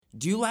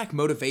Do you lack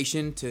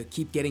motivation to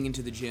keep getting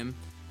into the gym?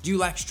 Do you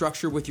lack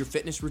structure with your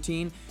fitness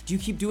routine? Do you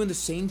keep doing the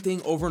same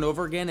thing over and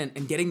over again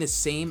and getting the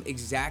same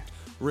exact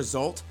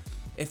result?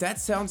 If that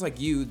sounds like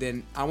you,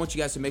 then I want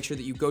you guys to make sure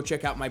that you go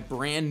check out my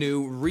brand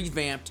new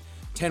revamped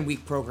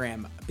 10-week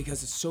program,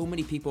 because so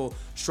many people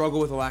struggle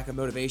with a lack of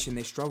motivation.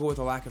 They struggle with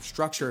a lack of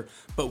structure,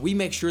 but we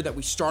make sure that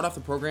we start off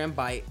the program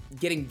by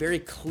getting very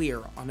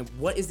clear on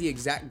what is the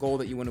exact goal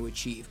that you want to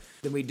achieve.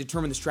 Then we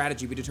determine the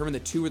strategy. We determine the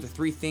 2 or the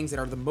 3 things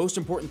that are the most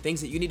important things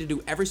that you need to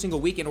do every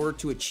single week in order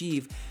to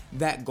achieve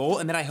that goal.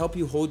 And then I help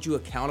you hold you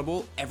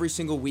accountable every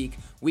single week,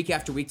 week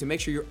after week, to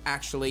make sure you're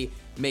actually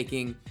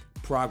making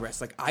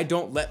progress. Like, I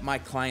don't let my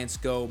clients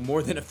go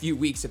more than a few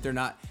weeks if they're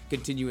not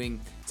continuing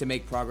to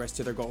make progress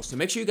to their goals. So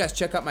make sure you guys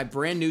check out my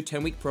brand new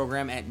 10-week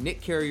program at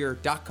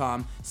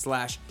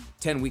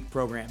nickcarrier.com/10-week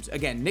programs.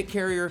 Again,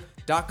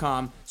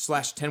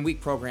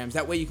 nickcarrier.com/10-week programs.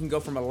 That way you can go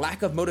from a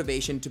lack of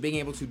motivation to being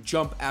able to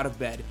jump out of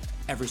bed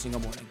every single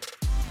morning.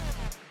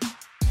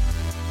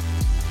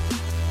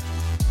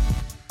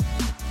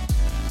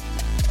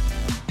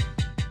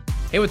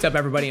 Hey, what's up,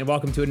 everybody, and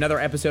welcome to another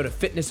episode of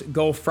Fitness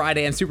Goal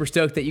Friday. I'm super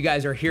stoked that you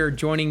guys are here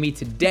joining me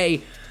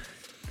today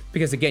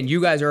because, again,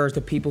 you guys are the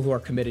people who are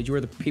committed. You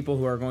are the people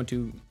who are going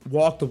to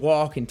walk the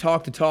walk and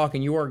talk the talk,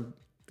 and you are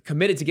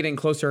committed to getting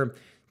closer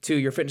to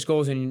your fitness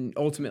goals, and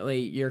ultimately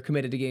you're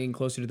committed to getting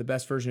closer to the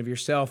best version of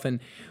yourself.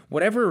 And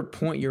whatever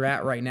point you're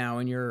at right now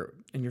in your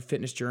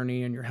fitness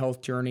journey and your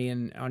health journey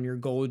and on your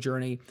goal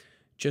journey,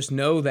 just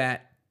know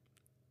that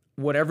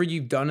whatever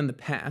you've done in the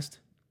past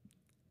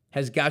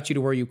has got you to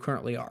where you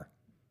currently are.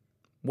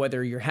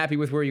 Whether you're happy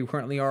with where you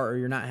currently are or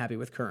you're not happy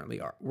with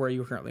where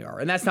you currently are.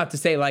 And that's not to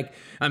say like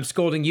I'm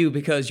scolding you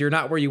because you're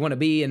not where you want to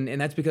be and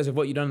that's because of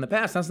what you've done in the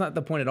past. That's not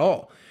the point at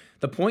all.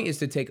 The point is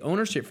to take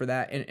ownership for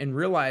that and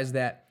realize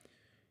that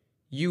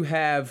you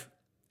have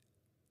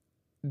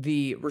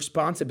the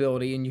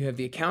responsibility and you have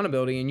the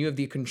accountability and you have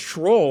the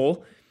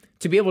control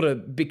to be able to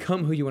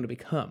become who you want to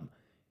become.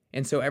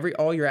 And so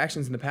all your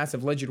actions in the past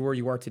have led you to where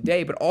you are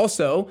today, but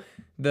also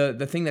the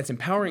thing that's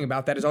empowering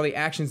about that is all the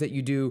actions that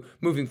you do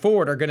moving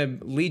forward are going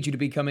to lead you to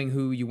becoming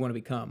who you want to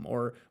become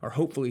or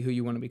hopefully who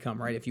you want to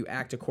become, right? If you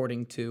act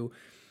according to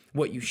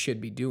what you should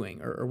be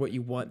doing or what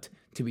you want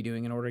to be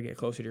doing in order to get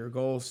closer to your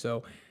goals.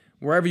 So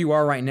wherever you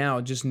are right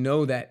now, just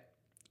know that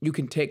you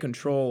can take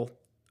control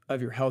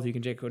of your health. You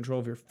can take control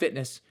of your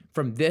fitness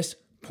from this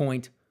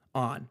point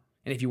on.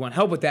 And if you want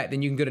help with that,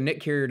 then you can go to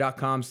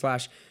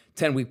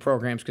nickcarrier.com/10-week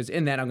programs, because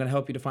in that, I'm going to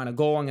help you define a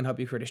goal. I'm going to help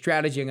you create a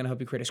strategy. I'm going to help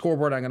you create a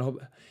scoreboard. I'm going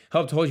to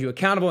help to hold you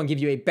accountable and give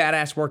you a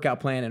badass workout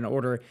plan in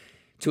order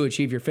to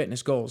achieve your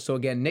fitness goals. So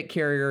again,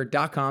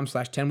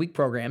 nickcarrier.com/10-week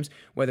programs.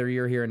 Whether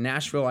you're here in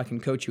Nashville, I can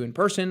coach you in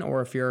person,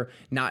 or if you're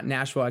not in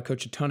Nashville, I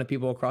coach a ton of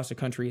people across the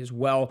country as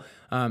well.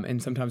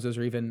 And sometimes those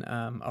are even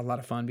a lot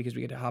of fun because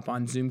we get to hop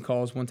on Zoom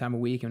calls one time a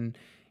week and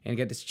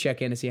get to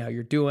check in to see how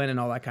you're doing and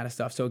all that kind of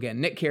stuff. So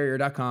again,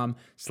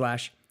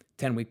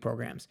 nickcarrier.com/10-week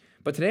programs.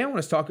 But today I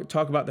want to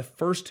talk about the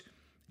first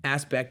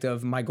aspect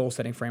of my goal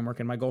setting framework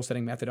and my goal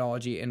setting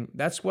methodology. And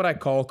that's what I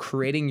call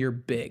creating your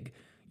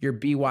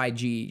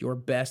BYG, your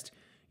best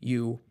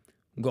you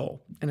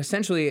goal. And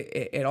essentially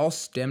it all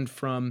stemmed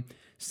from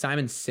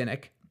Simon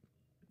Sinek.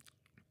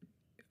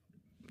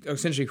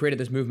 Essentially created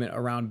this movement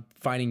around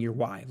finding your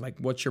why, like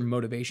what's your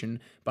motivation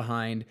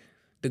behind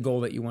the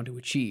goal that you want to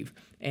achieve.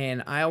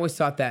 And I always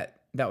thought that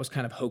was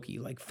kind of hokey,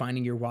 like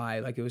finding your why.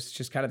 Like it was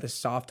just kind of this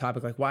soft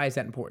topic, like why is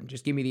that important?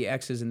 Just give me the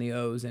X's and the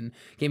O's and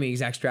give me the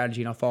exact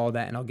strategy and I'll follow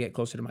that and I'll get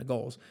closer to my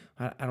goals.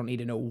 I don't need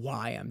to know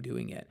why I'm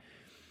doing it.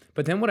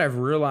 But then what I've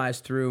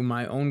realized through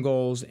my own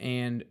goals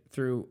and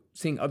through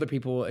seeing other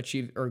people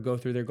achieve or go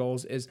through their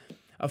goals is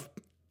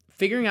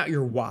figuring out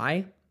your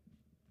why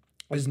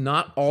is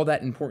not all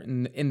that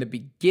important in the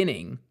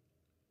beginning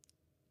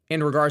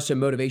in regards to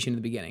motivation in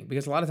the beginning.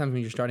 Because a lot of times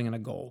when you're starting on a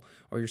goal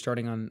or you're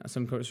starting on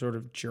some sort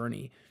of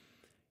journey,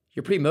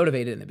 you're pretty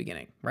motivated in the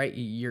beginning, right?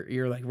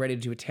 You're like ready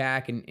to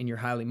attack and you're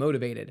highly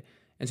motivated.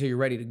 And so you're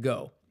ready to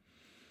go.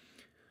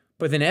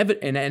 But then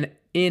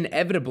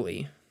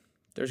inevitably,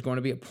 there's going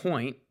to be a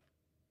point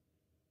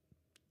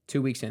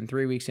 2 weeks in,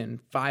 3 weeks in,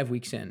 5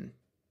 weeks in,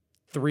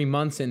 3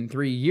 months in,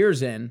 3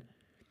 years in,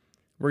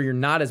 where you're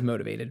not as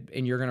motivated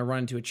and you're going to run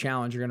into a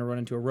challenge, you're going to run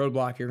into a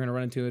roadblock, you're going to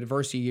run into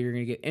adversity, you're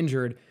going to get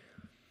injured.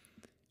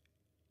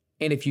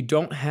 And if you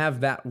don't have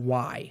that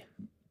why,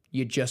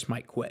 you just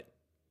might quit.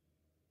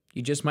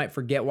 You just might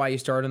forget why you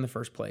started in the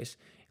first place,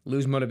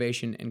 lose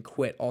motivation, and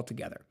quit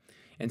altogether.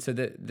 And so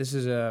this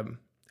is a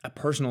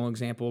personal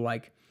example.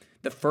 Like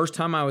the first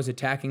time I was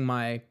attacking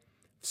my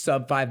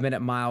sub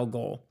 5-minute mile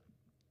goal,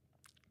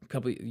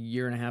 a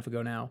year and a half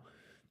ago now,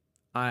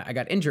 I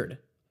got injured.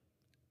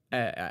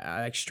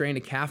 I strained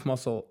a calf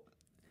muscle.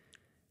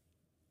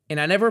 And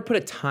I never put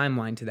a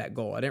timeline to that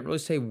goal. I didn't really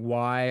say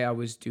why I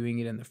was doing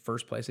it in the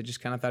first place. I just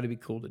kind of thought it'd be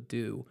cool to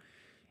do.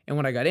 And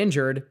when I got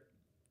injured,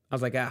 I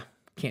was like,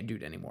 can't do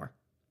it anymore.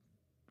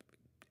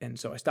 And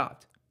so I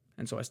stopped.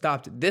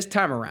 This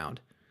time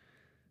around,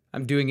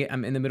 I'm doing it.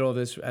 I'm in the middle of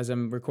this as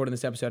I'm recording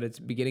this episode. It's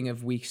beginning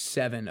of week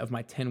 7 of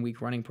my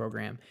 10-week running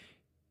program.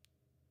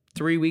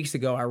 3 weeks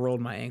ago, I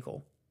rolled my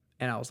ankle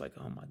and I was like,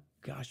 oh my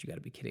gosh, you got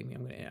to be kidding me.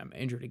 I'm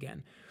injured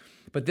again.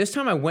 But this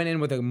time I went in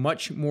with a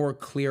much more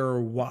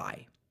clearer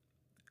why,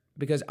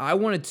 because I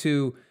wanted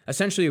to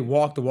essentially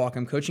walk the walk.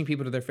 I'm coaching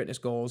people to their fitness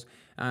goals.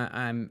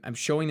 I'm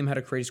showing them how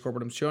to create a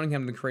scoreboard. I'm showing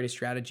them how to create a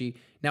strategy.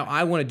 Now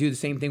I want to do the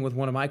same thing with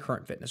one of my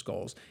current fitness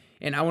goals.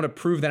 And I want to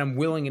prove that I'm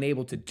willing and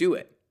able to do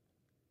it.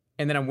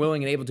 And that I'm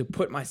willing and able to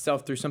put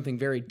myself through something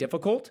very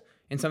difficult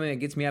and something that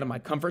gets me out of my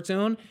comfort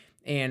zone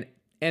and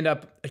end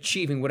up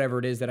achieving whatever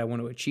it is that I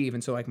want to achieve.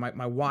 And so like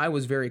my why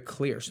was very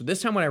clear. So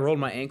this time when I rolled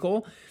my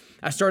ankle,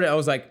 I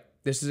was like,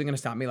 this isn't going to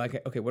stop me.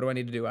 Like, okay, what do I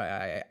need to do?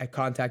 I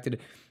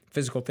contacted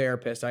physical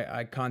therapists.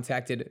 I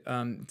contacted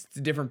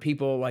different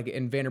people like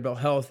in Vanderbilt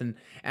Health and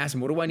asked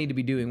them, what do I need to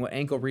be doing? What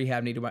ankle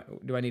rehab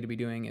do I need to be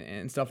doing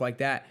and stuff like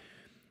that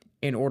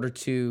in order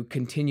to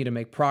continue to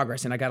make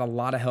progress. And I got a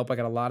lot of help. I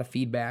got a lot of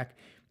feedback.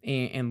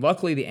 And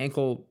luckily the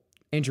ankle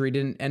injury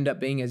didn't end up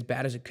being as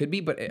bad as it could be,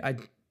 but I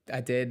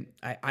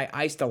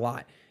iced a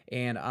lot.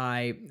 And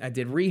I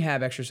did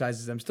rehab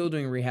exercises. I'm still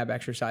doing rehab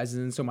exercises.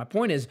 And so my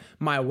point is,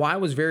 my why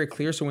was very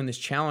clear. So when this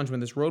challenge, when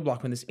this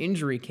roadblock, when this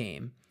injury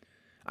came,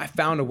 I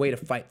found a way to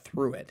fight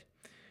through it.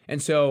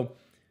 And so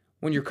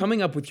when you're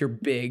coming up with your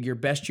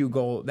best you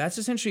goal, that's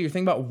essentially you're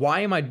thinking about,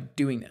 why am I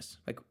doing this?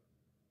 Like,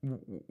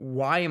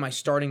 why am I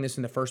starting this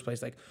in the first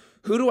place? Like,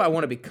 who do I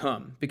want to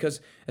become? Because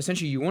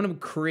essentially you want to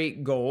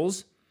create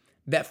goals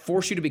that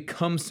force you to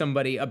become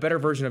somebody, a better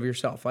version of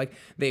yourself. Like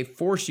they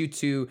force you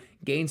to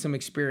gain some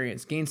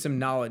experience, gain some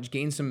knowledge,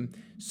 gain some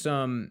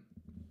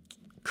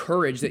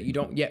courage that you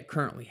don't yet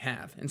currently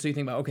have. And so you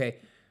think about, okay,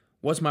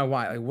 what's my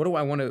why? Like, who do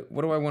I want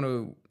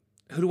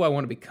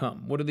to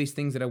become? What are these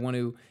things that I want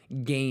to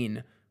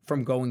gain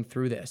from going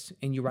through this?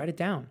 And you write it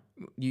down.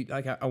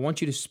 I want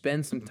you to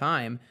spend some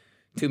time,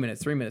 2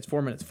 minutes, 3 minutes,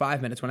 4 minutes,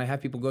 5 minutes. When I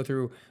have people go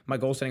through my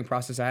goal setting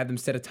process, I have them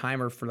set a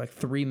timer for like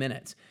 3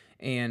 minutes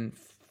and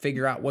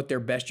figure out what their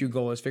best you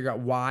goal is, figure out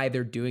why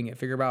they're doing it,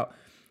 figure out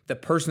the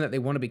person that they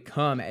want to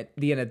become at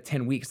the end of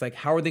 10 weeks. Like,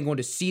 how are they going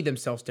to see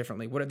themselves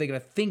differently? What are they going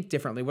to think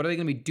differently? What are they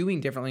going to be doing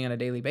differently on a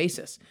daily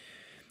basis?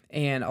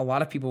 And a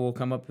lot of people will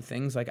come up with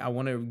things like, I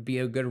want to be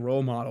a good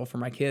role model for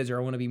my kids, or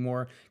I want to be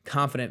more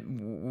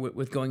confident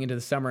with going into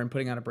the summer and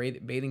putting on a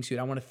bathing suit.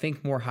 I want to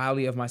think more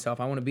highly of myself.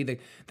 I want to be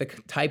the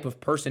type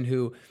of person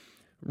who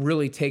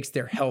really takes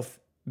their health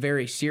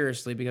very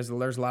seriously, because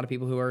there's a lot of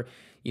people who are,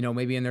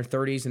 maybe in their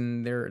 30s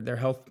and their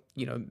health,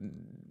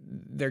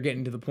 they're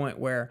getting to the point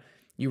where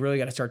you really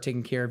got to start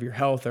taking care of your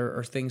health,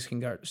 or things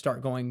can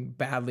start going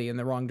badly in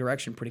the wrong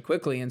direction pretty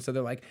quickly. And so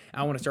they're like,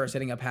 I want to start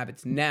setting up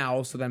habits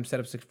now so that I'm set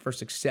up for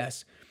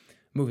success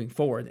moving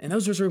forward. And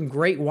those are some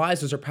great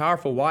whys. Those are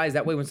powerful whys.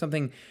 That way, when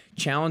something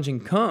challenging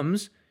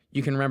comes,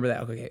 you can remember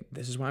that, okay,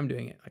 this is why I'm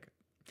doing it. Like,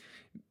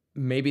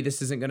 maybe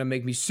this isn't going to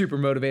make me super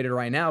motivated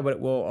right now, but it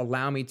will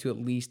allow me to at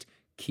least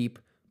keep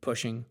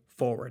pushing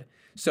forward.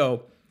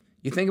 So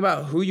you think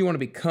about who you want to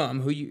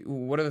become,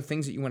 what are the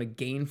things that you want to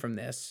gain from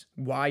this,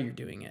 why you're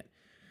doing it.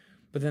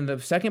 But then the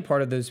second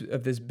part of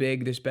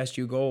this best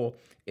you goal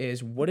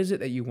is, what is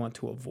it that you want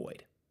to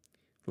avoid?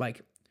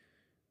 Like,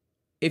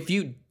 if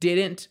you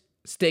didn't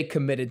stay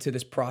committed to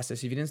this process,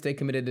 if you didn't stay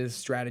committed to this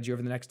strategy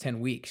over the next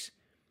 10 weeks,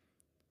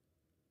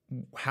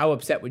 how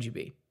upset would you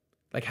be?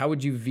 Like, how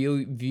would you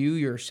view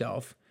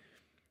yourself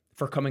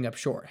for coming up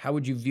short? How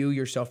would you view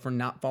yourself for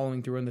not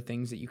following through on the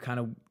things that you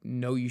kind of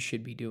know you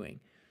should be doing?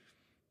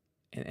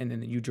 And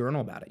then you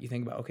journal about it. You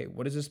think about, okay,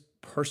 what is this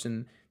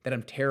person that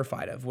I'm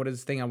terrified of? What is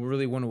this thing I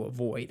really want to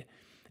avoid?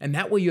 And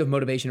that way you have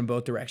motivation in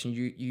both directions.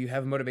 You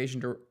have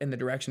motivation in the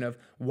direction of,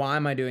 why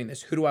am I doing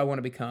this? Who do I want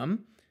to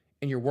become?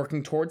 And you're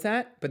working towards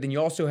that. But then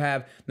you also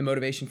have the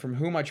motivation from,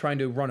 who am I trying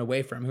to run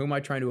away from? Who am I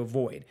trying to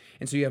avoid?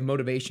 And so you have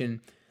motivation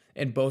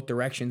in both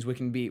directions, which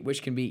can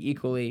be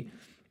equally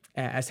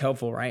as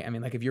helpful, right? I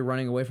mean, like, if you're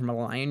running away from a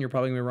lion, you're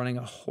probably going to be running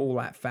a whole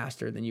lot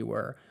faster than you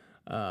were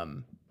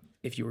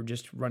if you were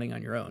just running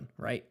on your own,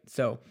 right?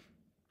 So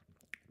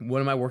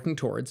what am I working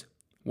towards?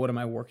 What am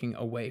I working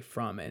away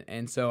from?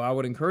 And so I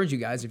would encourage you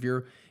guys, if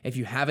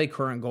you have a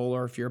current goal,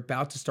 or if you're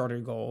about to start a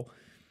goal,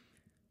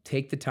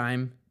 take the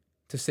time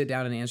to sit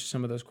down and answer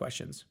some of those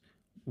questions.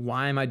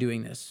 Why am I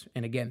doing this?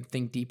 And again,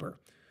 think deeper.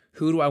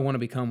 Who do I want to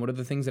become? What are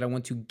the things that I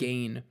want to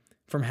gain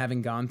from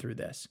having gone through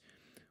this?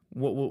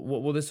 What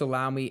will this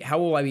allow me? How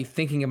will I be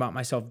thinking about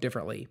myself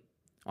differently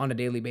on a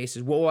daily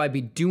basis? What will I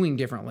be doing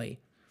differently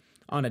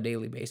on a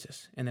daily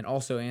basis? And then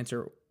also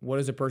answer, what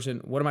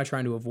am I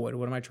trying to avoid?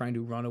 What am I trying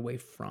to run away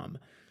from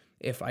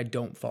if I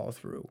don't follow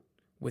through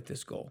with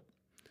this goal?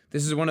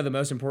 This is one of the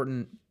most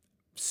important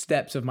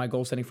steps of my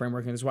goal setting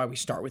framework, and this is why we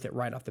start with it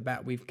right off the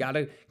bat. We've got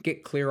to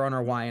get clear on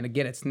our why. And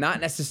again, it's not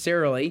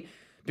necessarily,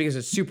 because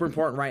it's super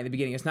important right in the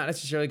beginning, it's not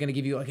necessarily going to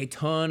give you like a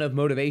ton of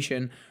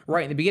motivation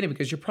right in the beginning,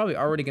 because you're probably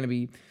already going to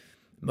be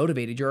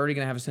motivated. You're already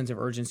going to have a sense of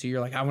urgency.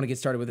 You're like, I want to get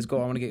started with this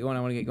goal. I want to get going. I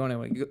want to get going. I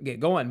want to get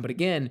going. But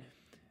again,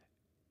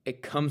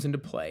 it comes into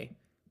play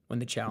when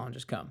the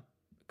challenges come.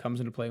 It comes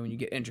into play when you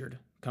get injured.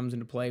 It comes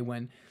into play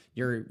when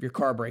your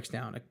car breaks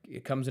down.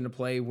 It comes into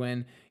play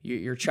when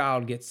your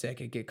child gets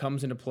sick. It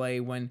comes into play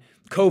when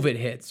COVID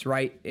hits,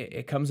 right?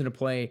 It comes into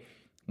play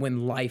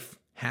when life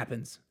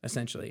happens,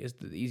 essentially, is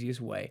the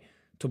easiest way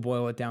to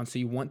boil it down. So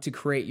you want to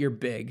create your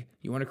big,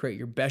 you want to create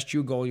your best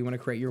you goal, you want to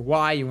create your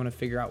why, you want to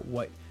figure out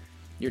what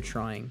you're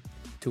trying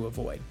to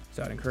avoid.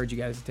 So I'd encourage you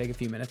guys to take a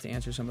few minutes to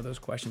answer some of those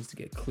questions to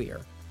get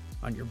clear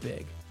on your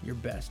big, your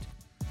best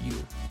you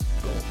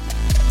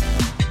goal.